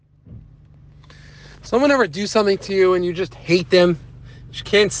Someone ever do something to you and you just hate them, you just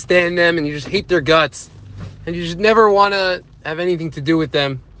can't stand them, and you just hate their guts, and you just never want to have anything to do with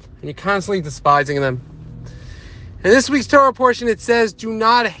them, and you're constantly despising them. In this week's Torah portion, it says, do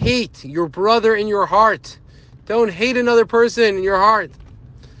not hate your brother in your heart. Don't hate another person in your heart.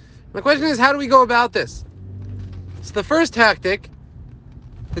 My question is, how do we go about this? So the first tactic,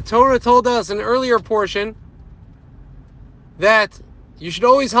 the Torah told us in an earlier portion that you should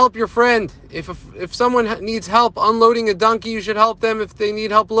always help your friend. If someone needs help unloading a donkey, you should help them. If they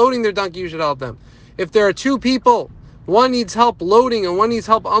need help loading their donkey, you should help them. If there are two people, one needs help loading and one needs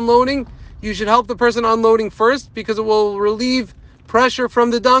help unloading, you should help the person unloading first, because it will relieve pressure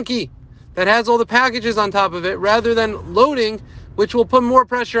from the donkey that has all the packages on top of it, rather than loading, which will put more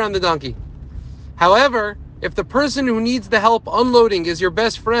pressure on the donkey. However, if the person who needs the help unloading is your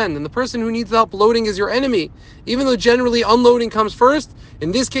best friend and the person who needs the help loading is your enemy, even though generally unloading comes first,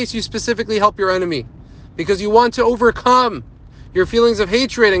 in this case you specifically help your enemy because you want to overcome your feelings of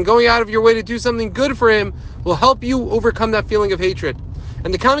hatred, and going out of your way to do something good for him will help you overcome that feeling of hatred.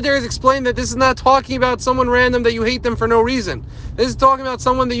 And the commentaries explain that this is not talking about someone random that you hate them for no reason. This is talking about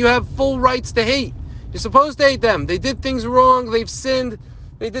someone that you have full rights to hate. You're supposed to hate them. They did things wrong, they've sinned,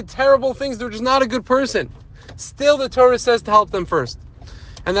 they did terrible things, they're just not a good person. Still, the Torah says to help them first.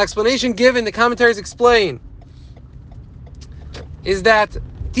 And the explanation given, the commentaries explain, is that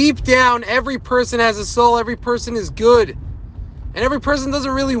deep down, every person has a soul, every person is good. And every person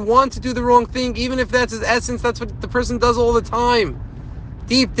doesn't really want to do the wrong thing, even if that's his essence, that's what the person does all the time.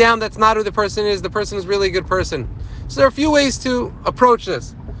 Deep down, that's not who the person is. The person is really a good person. So there are a few ways to approach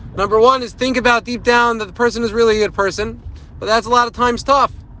this. Number one is think about deep down that the person is really a good person, but that's a lot of times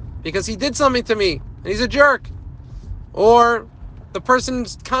tough because he did something to me and he's a jerk. Or the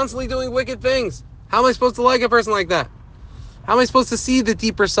person's constantly doing wicked things. How am I supposed to like a person like that? How am I supposed to see the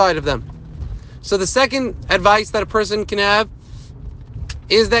deeper side of them? So the second advice that a person can have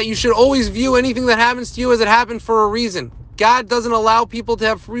is that you should always view anything that happens to you as it happened for a reason. God doesn't allow people to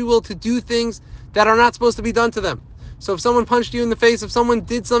have free will to do things that are not supposed to be done to them. So if someone punched you in the face, if someone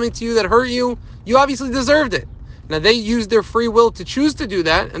did something to you that hurt you, you obviously deserved it. Now they used their free will to choose to do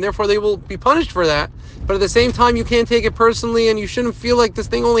that, and therefore they will be punished for that. But at the same time, you can't take it personally, and you shouldn't feel like this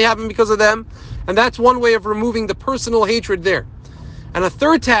thing only happened because of them. And that's one way of removing the personal hatred there. And a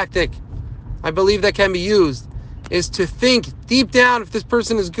third tactic, I believe, that can be used is to think deep down, if this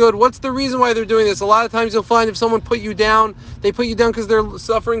person is good, what's the reason why they're doing this? A lot of times you'll find if someone put you down, they put you down because they're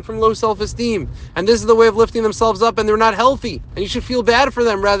suffering from low self-esteem. And this is the way of lifting themselves up, and they're not healthy. And you should feel bad for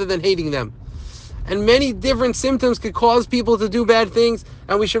them rather than hating them. And many different symptoms could cause people to do bad things,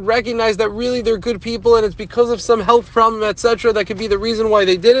 and we should recognize that really they're good people, and it's because of some health problem, etc., that could be the reason why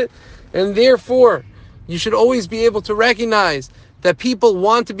they did it. And therefore, you should always be able to recognize that people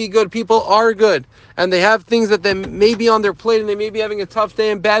want to be good, people are good, and they have things that they may be on their plate, and they may be having a tough day,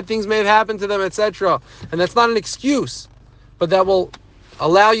 and bad things may have happened to them, etc. And that's not an excuse, but that will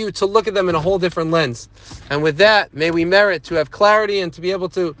allow you to look at them in a whole different lens. And with that, may we merit to have clarity and to be able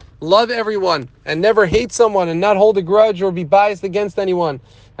to love everyone and never hate someone and not hold a grudge or be biased against anyone.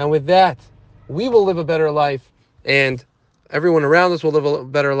 And with that, we will live a better life, and everyone around us will live a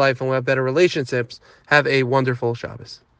better life, and we'll have better relationships. Have a wonderful Shabbos.